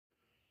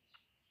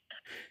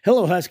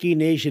Hello, Husky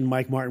Nation.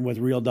 Mike Martin with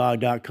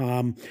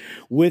RealDog.com.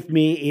 With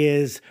me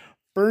is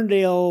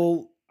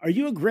Ferndale. Are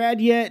you a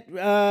grad yet?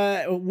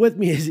 With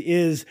me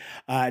is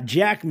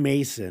Jack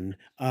Mason.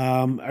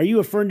 Are you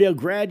a Ferndale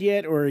grad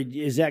yet, or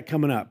is that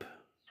coming up?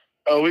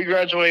 Oh, we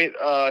graduate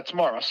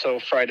tomorrow,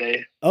 so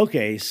Friday.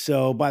 Okay,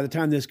 so by the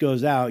time this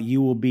goes out,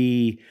 you will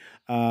be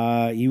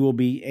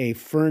a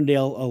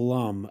Ferndale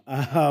alum.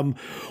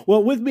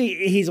 Well, with me,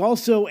 he's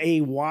also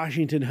a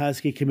Washington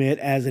Husky commit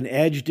as an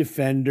edge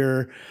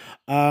defender.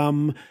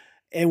 Um,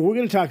 and we're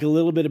going to talk a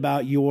little bit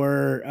about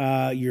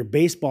your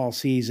baseball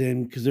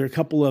season because there are a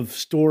couple of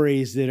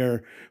stories that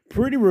are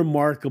pretty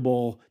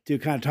remarkable to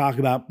kind of talk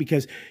about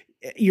because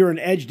you're an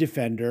edge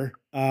defender.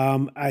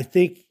 I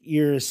think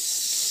you're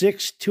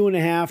 6'2",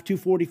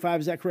 245.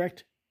 Is that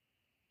correct?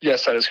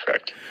 Yes, that is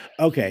correct.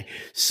 Okay.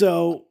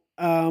 So,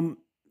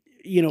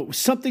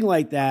 something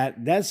like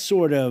that, that's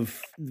sort of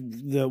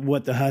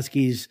what the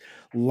Huskies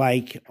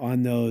like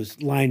on those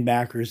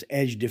linebackers,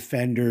 edge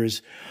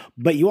defenders.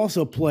 But you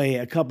also play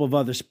a couple of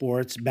other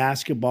sports,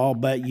 basketball,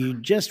 but you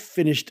just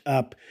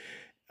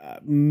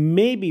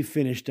maybe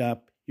finished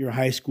up your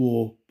high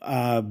school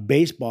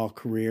baseball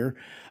career.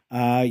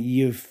 What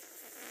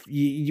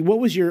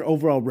was your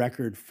overall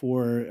record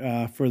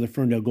for the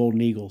Ferndale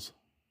Golden Eagles?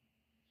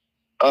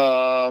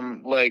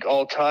 Like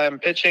all time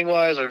pitching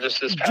wise, or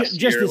just this past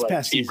just year, this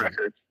past team season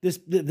record.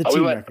 The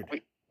team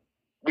record.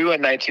 We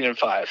went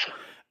 19-5.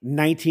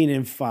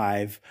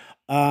 19-5.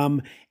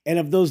 And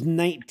of those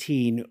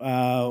 19,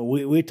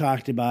 we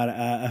talked about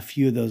a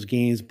few of those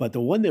games, but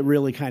the one that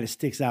really kind of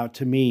sticks out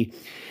to me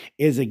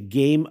is a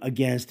game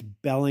against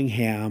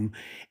Bellingham,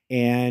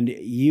 and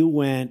you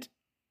went,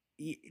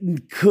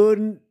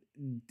 couldn't.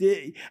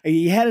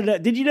 You had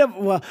it. Did you know?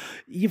 Well,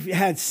 you've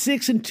had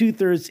 6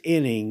 2/3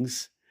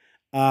 innings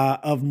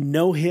of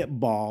no hit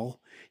ball.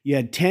 You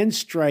had 10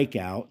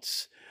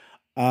 strikeouts,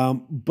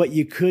 but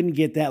you couldn't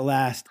get that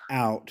last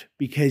out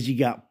because you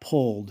got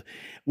pulled,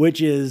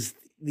 which is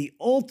the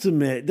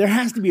ultimate. There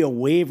has to be a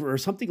waiver or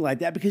something like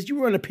that because you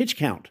were on a pitch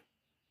count.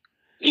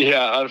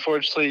 Yeah,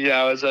 unfortunately,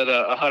 I was at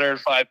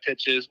 105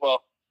 pitches.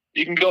 Well,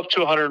 you can go up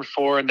to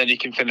 104, and then you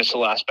can finish the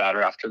last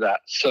batter after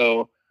that.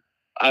 So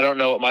I don't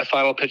know what my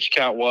final pitch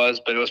count was,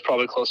 but it was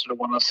probably closer to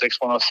 106,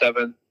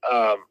 107.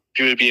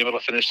 You would be able to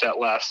finish the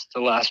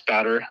last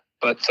batter.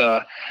 But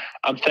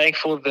I'm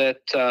thankful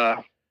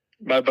that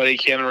my buddy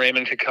Cameron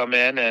Raymond could come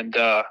in, and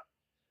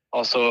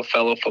also a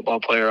fellow football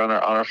player on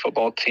our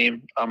football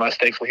team. I was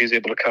thankful he was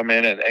able to come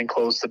in and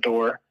close the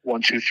door.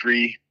 1, 2,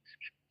 3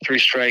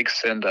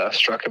 strikes, and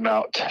struck him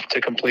out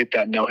to complete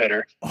that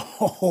no-hitter.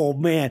 Oh,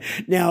 man.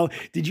 Now,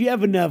 did you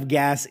have enough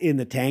gas in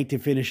the tank to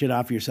finish it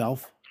off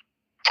yourself?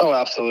 Oh,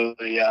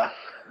 absolutely, yeah.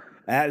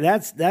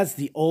 That's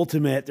the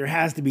ultimate. There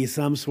has to be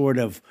some sort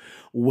of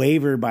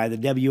waiver by the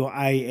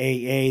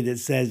WIAA that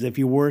says if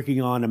you're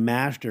working on a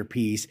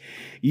masterpiece,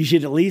 you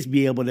should at least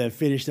be able to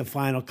finish the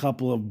final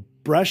couple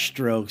of brush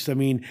strokes. I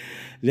mean,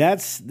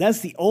 that's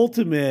the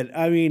ultimate.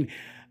 I mean,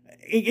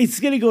 it's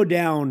going to go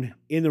down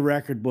in the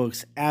record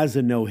books as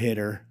a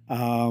no-hitter.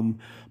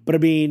 But I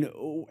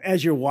mean,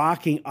 as you're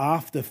walking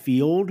off the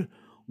field,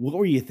 what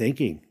were you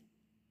thinking?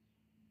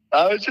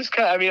 I was just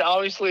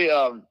obviously,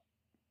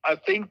 I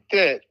think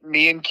that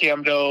me and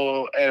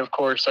Camdo and, of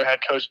course, our head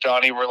coach,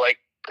 Donnie, were like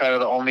kind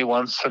of the only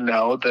ones to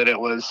know that it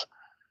was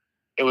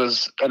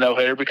a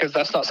no-hitter because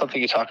that's not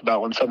something you talk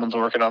about when someone's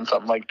working on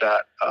something like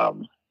that.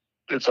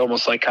 It's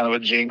almost like kind of a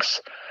jinx.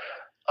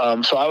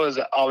 So I was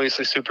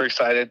obviously super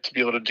excited to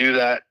be able to do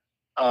that.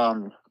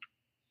 But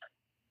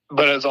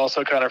it was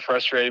also kind of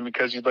frustrating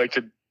because you'd like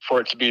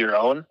for it to be your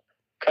own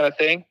kind of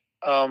thing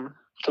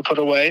to put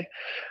away.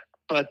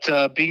 But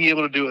being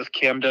able to do it with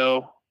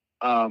Camdo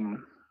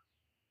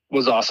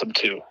was awesome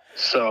too.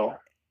 So,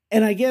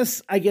 and I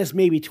guess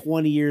maybe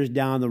 20 years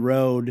down the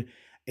road,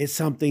 it's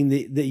something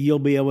that you'll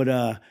be able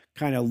to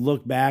kind of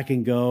look back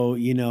and go,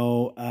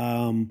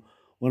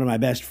 one of my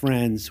best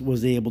friends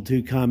was able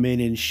to come in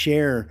and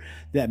share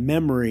that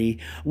memory.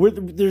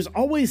 There's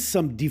always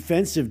some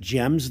defensive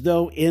gems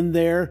though in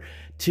there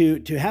to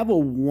have a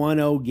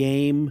 1-0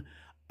 game.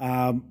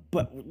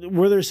 But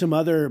were there some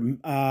other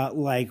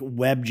like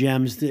web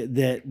gems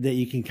that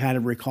you can kind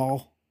of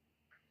recall?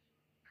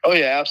 Oh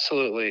yeah,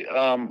 absolutely.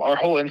 Our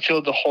whole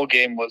infield, the whole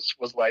game was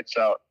lights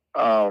out.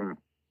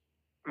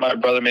 My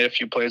brother made a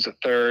few plays at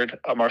third.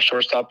 Our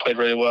shortstop played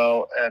really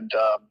well, and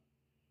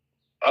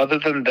other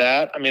than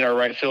that, I mean, our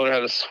right fielder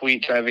had a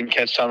sweet driving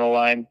catch down the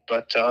line.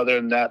 But other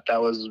than that,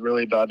 that was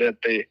really about it.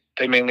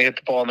 They mainly hit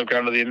the ball on the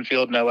ground of the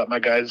infield, and I let my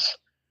guys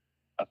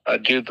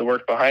do the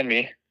work behind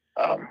me.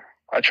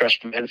 I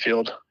trust from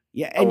infield.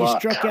 Yeah, and you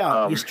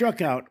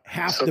struck out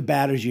half the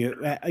batters. You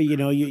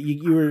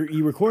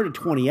recorded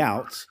 20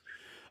 outs,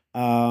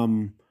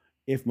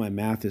 if my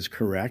math is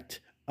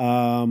correct.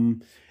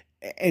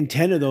 And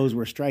 10 of those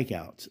were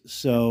strikeouts.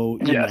 So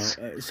yes.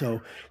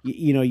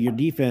 Your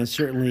defense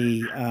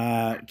certainly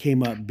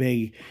came up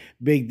big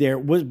there.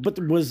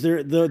 Was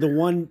there the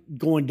one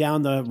going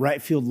down the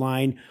right field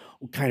line?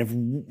 Kind of,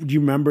 do you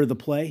remember the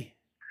play?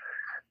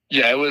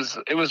 Yeah, it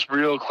was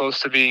real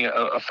close to being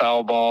a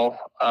foul ball.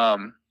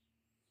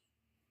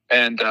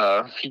 And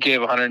he gave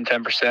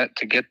 110%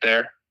 to get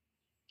there.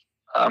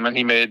 And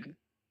he made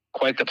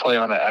quite the play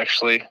on it,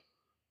 actually.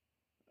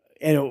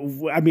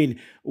 And I mean,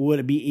 would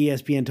it be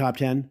ESPN top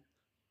 10?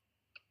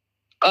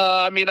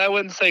 I mean, I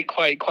wouldn't say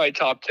quite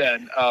top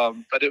 10,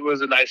 but it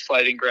was a nice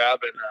sliding grab,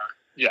 and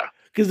yeah.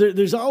 Because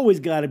there's always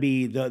got to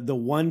be the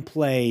one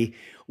play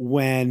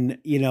when,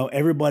 you know,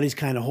 everybody's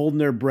kind of holding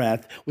their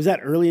breath. Was that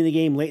early in the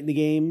game, late in the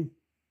game?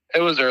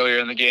 It was earlier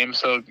in the game,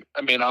 so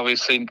I mean,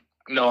 obviously,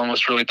 no one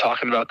was really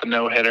talking about the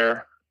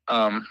no-hitter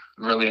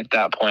really at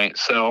that point.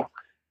 So,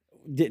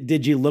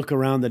 did you look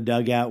around the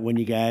dugout when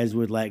you guys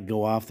would like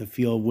go off the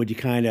field?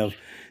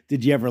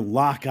 Did you ever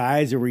lock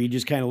eyes, or were you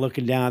just kind of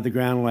looking down at the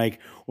ground like,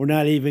 we're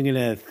not even going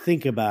to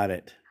think about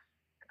it?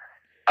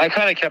 I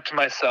kind of kept to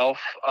myself.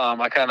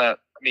 I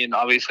mean,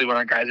 obviously, when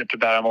our guys up to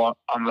bat, I'm on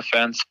the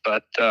fence,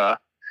 but I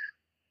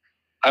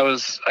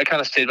kind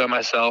of stayed by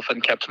myself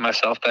and kept to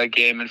myself that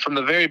game. And from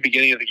the very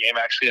beginning of the game,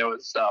 actually,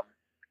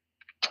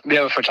 we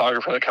have a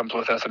photographer that comes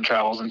with us and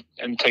travels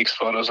and takes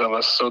photos of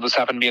us. So this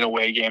happened to be an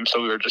away game,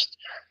 so we were just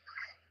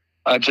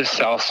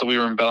south. So we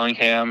were in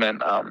Bellingham,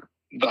 and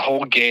the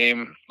whole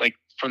game, like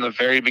from the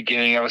very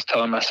beginning, I was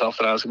telling myself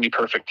that I was going to be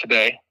perfect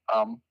today.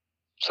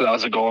 So that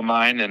was a goal of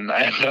mine, and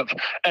I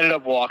ended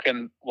up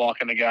walking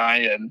a guy,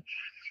 and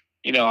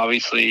you know,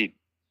 obviously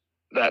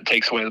that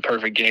takes away the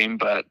perfect game,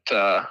 but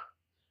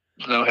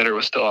no hitter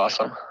was still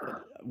awesome.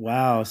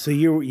 Wow! So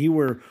you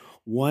were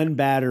one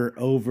batter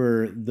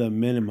over the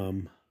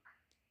minimum.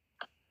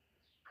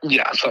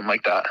 Yeah, something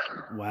like that.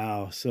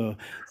 Wow! So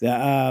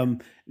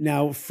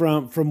now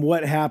from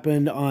what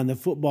happened on the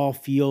football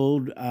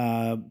field,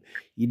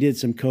 you did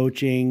some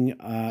coaching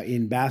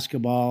in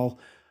basketball.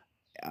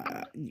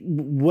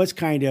 What's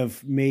kind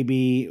of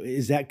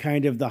is that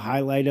kind of the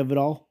highlight of it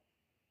all?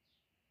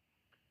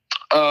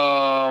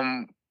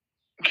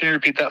 Can you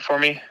repeat that for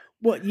me?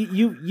 Well,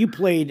 you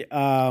played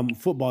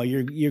football.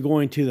 You're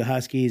going to the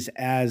Huskies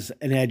as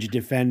an edge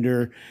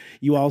defender.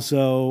 You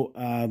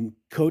also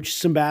coached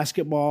some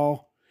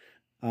basketball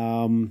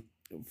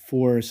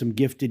for some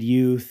gifted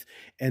youth.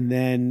 And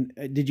then,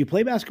 did you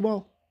play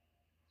basketball?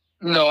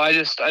 No, I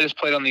just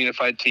played on the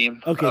unified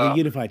team. Okay, the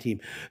unified team.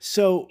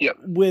 So yep.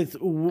 with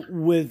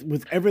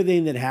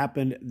everything that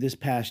happened this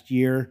past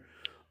year,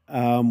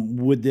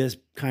 would this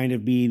kind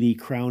of be the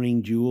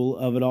crowning jewel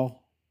of it all?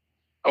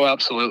 Oh,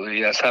 absolutely.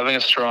 Yes. Having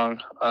a strong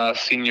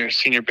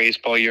senior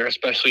baseball year,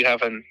 especially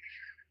having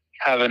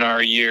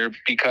our year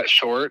be cut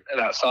short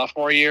that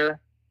sophomore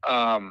year,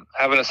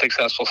 having a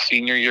successful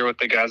senior year with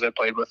the guys I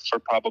played with for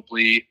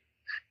probably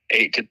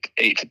 8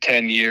 to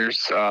 10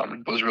 years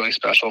was really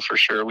special for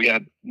sure. We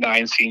had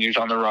 9 seniors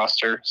on the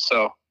roster,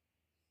 so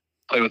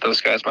played with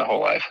those guys my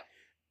whole life.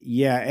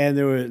 Yeah, and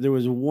there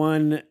was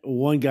one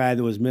guy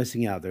that was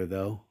missing out there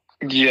though.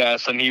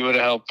 Yes, and he would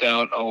have helped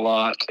out a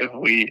lot if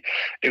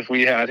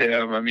we had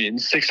him. I mean,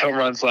 6 home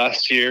runs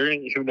last year,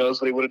 and who knows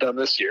what he would have done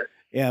this year.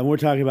 Yeah, and we're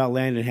talking about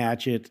Landon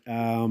Hatchett,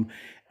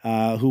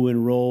 who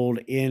enrolled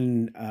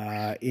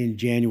in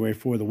January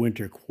for the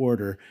winter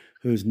quarter,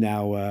 who's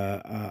now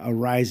a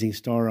rising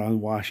star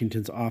on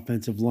Washington's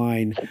offensive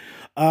line.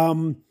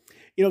 You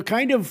know,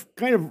 kind of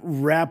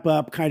wrap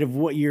up kind of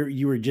what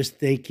you were just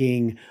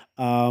thinking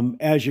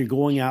as you're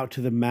going out to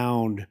the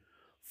mound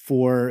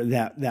for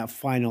that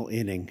final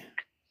inning.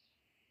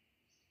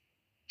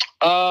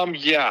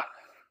 Yeah.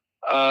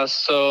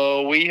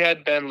 So we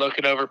had been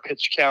looking over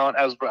pitch count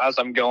as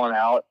I'm going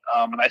out.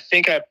 And I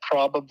think I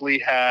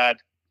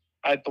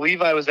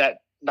believe I was at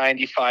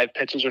 95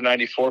 pitches or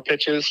 94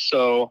 pitches.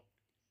 So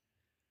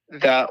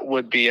that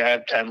would be, I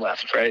have 10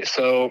 left, right?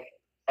 So,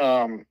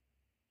 on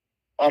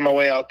my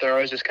way out there,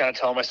 I was just kind of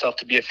telling myself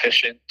to be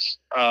efficient.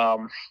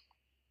 And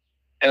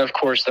of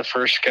course the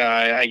first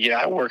guy,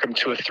 I work him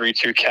to a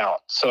 3-2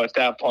 count. So at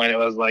that point it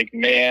was like,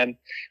 man,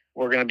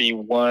 I'm going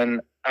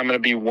to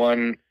be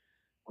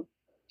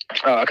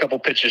a couple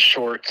pitches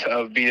short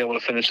of being able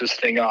to finish this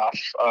thing off,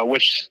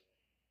 which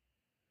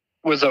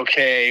was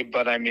okay.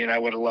 But I mean, I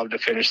would have loved to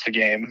finish the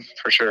game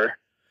for sure.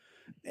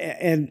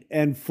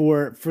 And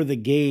for the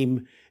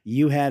game,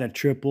 you had a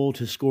triple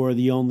to score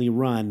the only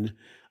run.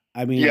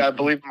 I mean, yeah, I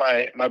believe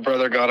my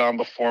brother got on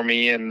before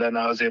me, and then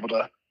I was able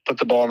to put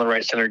the ball in the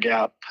right center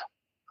gap.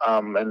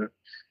 And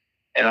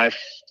I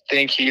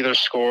think he either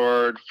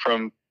scored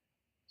from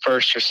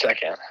first or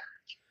second.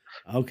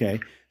 Okay.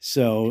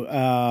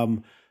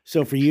 So,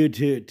 so for you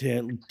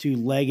to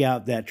leg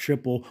out that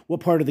triple, what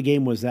part of the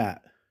game was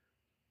that?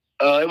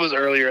 It was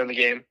earlier in the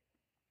game.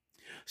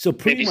 So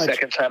pretty much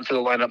second time for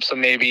the lineup. So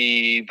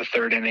maybe the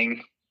 3rd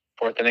inning,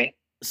 4th inning.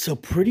 So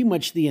pretty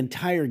much the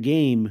entire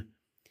game,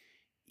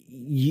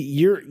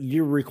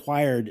 you're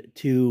required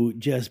to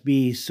just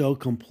be so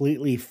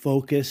completely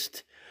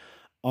focused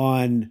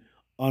on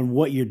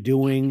what you're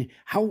doing.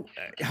 How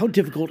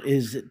difficult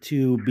is it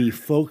to be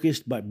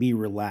focused but be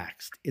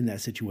relaxed in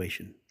that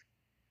situation?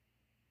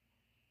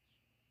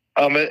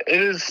 It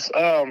is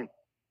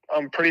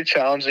pretty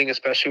challenging,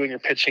 especially when you're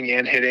pitching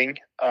and hitting.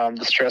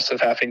 The stress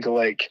of having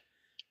to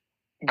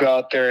go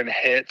out there and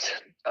hit,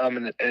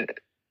 and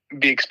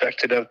be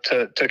expected of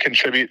to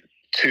contribute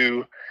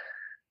to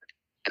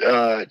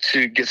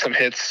get some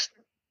hits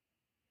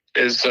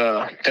is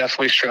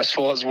definitely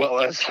stressful, as well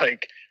as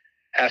like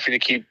having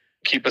to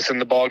keep us in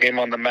the ball game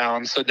on the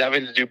mound. So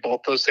having to do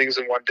both those things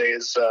in one day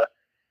is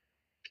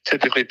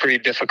typically pretty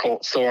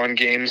difficult. So on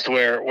games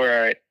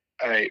where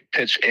I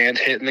pitch and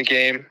hit in the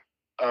game,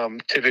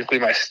 typically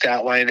my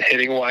stat line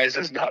hitting wise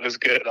is not as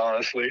good,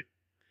 honestly.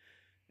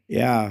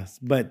 Yeah,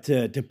 but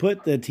to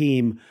put the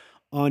team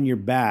on your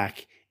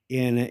back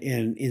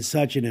in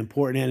such an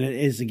important, and it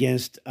is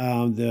against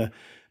the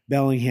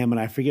Bellingham, and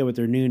I forget what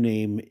their new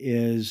name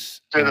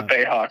is. They're the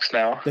Bayhawks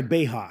now. The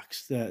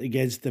Bayhawks,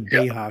 against the Yeah.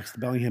 Bayhawks, the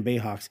Bellingham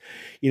Bayhawks.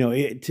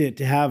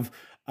 To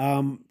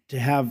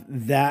have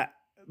that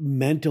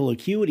mental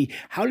acuity,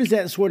 how does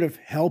that sort of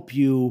help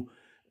you?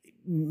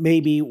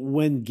 Maybe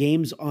when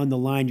games on the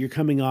line, you're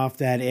coming off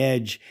that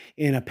edge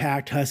in a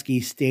packed Husky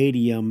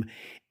stadium,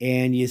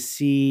 and you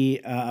see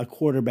a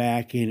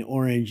quarterback in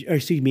orange, or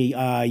excuse me,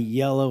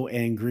 yellow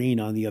and green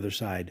on the other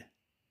side.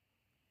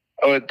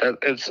 Oh,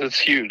 it's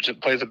huge.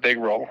 It plays a big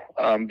role.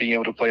 Being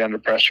able to play under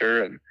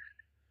pressure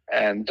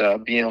and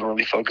being able to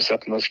really focus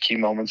up in those key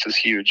moments is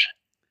huge.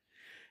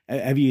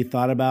 Have you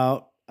thought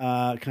about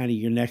kind of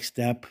your next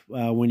step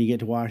when you get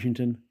to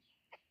Washington?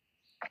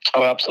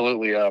 Oh,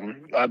 absolutely.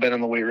 I've been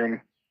in the weight room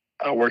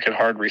working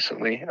hard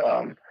recently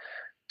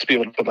to be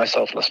able to put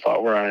myself in a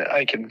spot where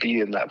I can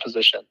be in that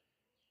position.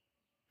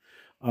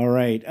 All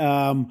right.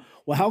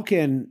 Well, how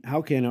can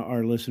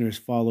our listeners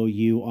follow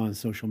you on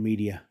social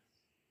media?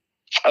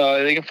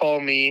 They can follow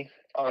me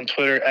on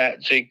Twitter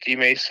at Jake D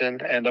Mason,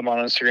 and I'm on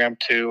Instagram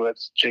too.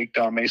 It's Jake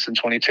Don Mason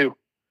 22.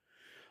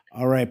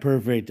 All right,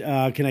 perfect.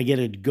 Can I get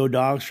a Go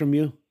Dogs from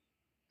you?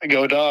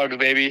 Go Dogs,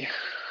 baby.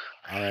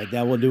 All right,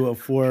 that will do it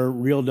for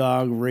Real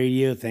Dog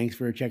Radio. Thanks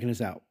for checking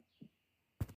us out.